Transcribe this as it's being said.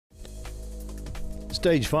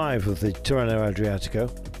Stage 5 of the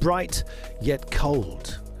Tirreno-Adriatico, bright yet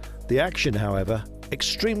cold. The action, however,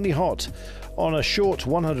 extremely hot on a short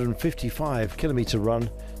 155 kilometre run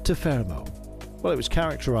to Fermo. Well, it was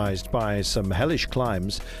characterised by some hellish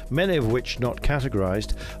climbs, many of which not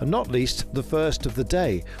categorised, and not least the first of the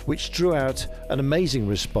day, which drew out an amazing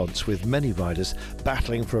response with many riders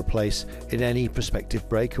battling for a place in any prospective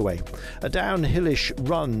breakaway. A downhillish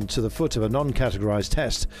run to the foot of a non-categorised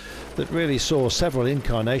test that really saw several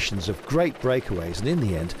incarnations of great breakaways, and in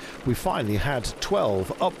the end we finally had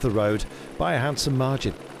 12 up the road by a handsome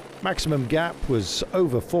margin. Maximum gap was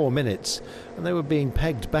over 4 minutes, and they were being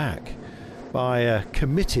pegged back by a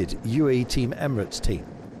committed UAE Team Emirates team.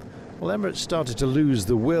 Well, Emirates started to lose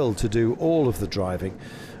the will to do all of the driving.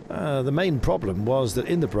 The main problem was that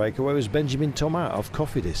in the breakaway was Benjamin Thomas of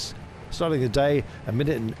Cofidis, starting the day a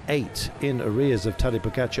minute and 8 in arrears of Tadej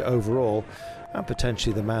Pogacar overall, and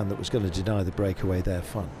potentially the man that was going to deny the breakaway their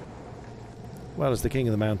fun. Well, as the King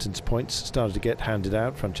of the Mountains points started to get handed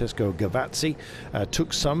out, Francesco Gavazzi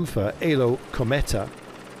took some for Elo Cometa,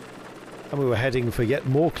 and we were heading for yet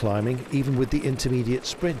more climbing, even with the intermediate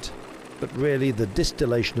sprint. But really the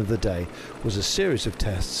distillation of the day was a series of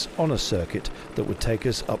tests on a circuit that would take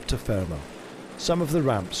us up to Fermo. Some of the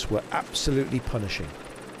ramps were absolutely punishing,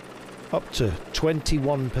 up to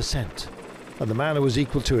 21%, and the man who was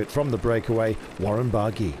equal to it from the breakaway, Warren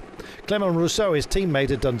Barguil. Clement Rousseau, his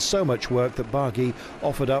teammate, had done so much work that Barguil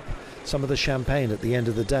offered up some of the champagne at the end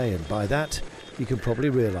of the day, and by that you can probably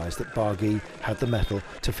realise that Barguil had the mettle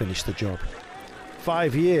to finish the job.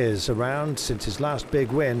 5 years around since his last big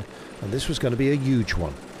win, and this was going to be a huge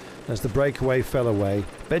one. As the breakaway fell away,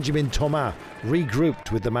 Benjamin Thomas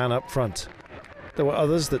regrouped with the man up front. There were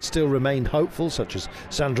others that still remained hopeful, such as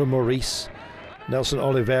Sandro Maurice, Nelson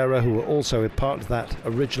Oliveira, who were also a part of that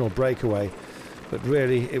original breakaway, but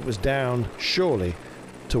really it was down surely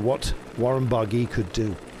to what Warren Barguil could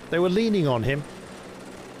do. They were leaning on him.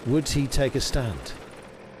 Would he take a stand?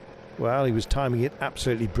 Well, he was timing it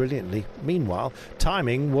absolutely brilliantly. Meanwhile,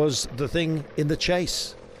 timing was the thing in the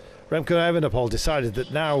chase. Remco Evenepoel decided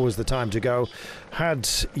that now was the time to go. Had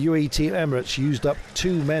UAE Team Emirates used up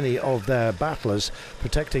too many of their battlers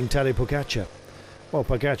protecting Tadej Pogacar? Well,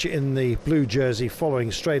 Pogacar in the blue jersey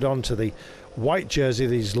following straight on to the white jersey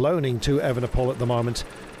that he's loaning to Evenepoel at the moment,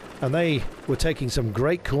 and they were taking some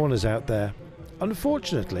great corners out there.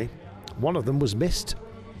 Unfortunately, one of them was missed.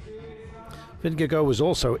 Vingegaard was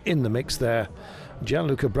also in the mix there.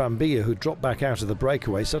 Gianluca Brambilla, who dropped back out of the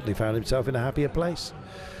breakaway, suddenly found himself in a happier place.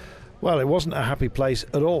 Well, it wasn't a happy place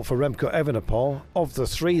at all for Remco Evenepoel. Of the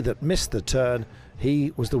three that missed the turn,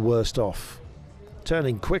 he was the worst off.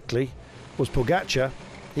 Turning quickly was Pogacar,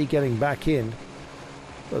 he getting back in.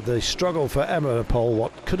 But the struggle for Evenepoel,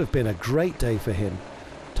 what could have been a great day for him,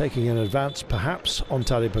 taking an advance perhaps on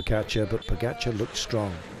Tadej Pogacar, but Pogacar looked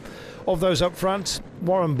strong. Of those up front,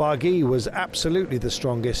 Warren Barguil was absolutely the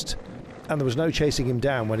strongest, and there was no chasing him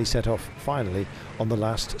down when he set off finally on the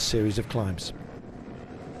last series of climbs.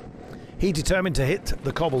 He determined to hit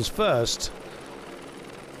the cobbles first,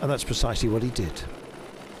 and that's precisely what he did.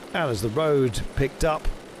 And as the road picked up,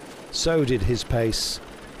 so did his pace.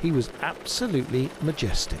 He was absolutely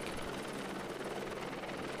majestic.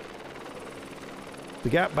 The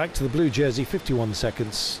gap back to the blue jersey, 51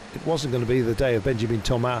 seconds. It wasn't going to be the day of Benjamin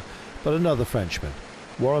Thomas, but another Frenchman,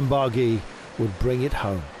 Warren Barguil, would bring it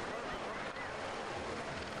home.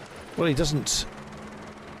 Well, he doesn't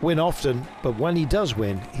win often, but when he does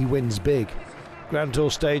win, he wins big. Grand Tour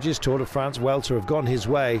stages, Tour de France, Welter have gone his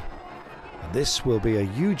way, and this will be a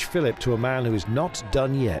huge fillip to a man who is not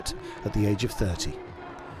done yet at the age of 30.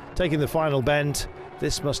 Taking the final bend,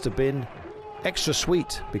 this must have been extra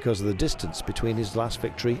sweet because of the distance between his last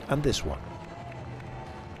victory and this one.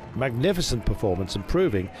 Magnificent performance, and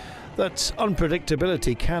proving that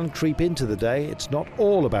unpredictability can creep into the day. It's not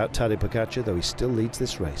all about Tadej Pogacar, though he still leads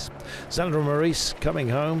this race. Sandro Maurice coming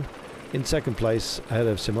home in second place ahead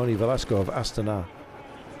of Simone Velasco of Astana.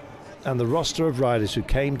 And the roster of riders who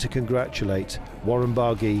came to congratulate Warren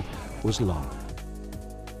Barguil was long.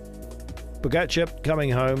 Pogacar coming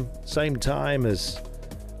home same time as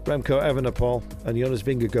Remco Evenepoel and Jonas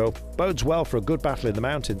Vingegaard. Bodes well for a good battle in the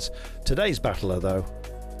mountains. Today's battler, though,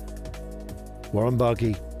 Warren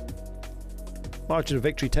Barguil. Margin of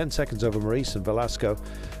victory 10 seconds over Maurice and Velasco.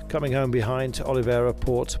 Coming home behind Oliveira,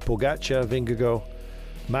 Porte, Pogacar, Vingegaard,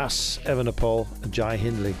 Mas, Evenepoel and Jai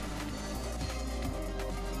Hindley.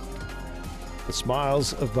 The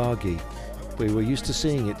smiles of Barguil. We were used to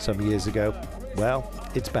seeing it some years ago. Well,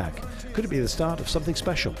 it's back. Could it be the start of something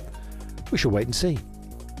special? We shall wait and see.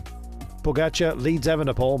 Pogacar leads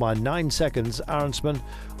Evenepoel by 9 seconds, Arensman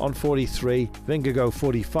on 43, Vingegaard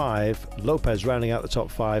 45, Lopez rounding out the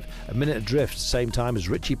top 5, a minute adrift, same time as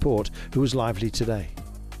Richie Porte, who was lively today.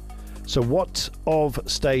 So what of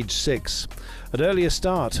stage 6? An earlier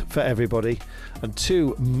start for everybody and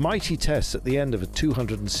 2 mighty tests at the end of a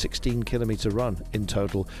 216 kilometre run in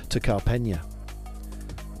total to Carpegna.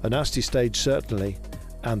 A nasty stage certainly,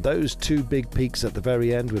 and those 2 big peaks at the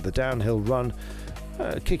very end with the downhill run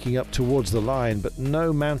kicking up towards the line, but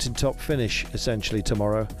no mountaintop finish essentially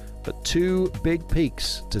tomorrow, but 2 big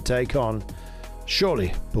peaks to take on. Surely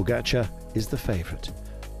Pogacar is the favourite.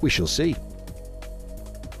 We shall see.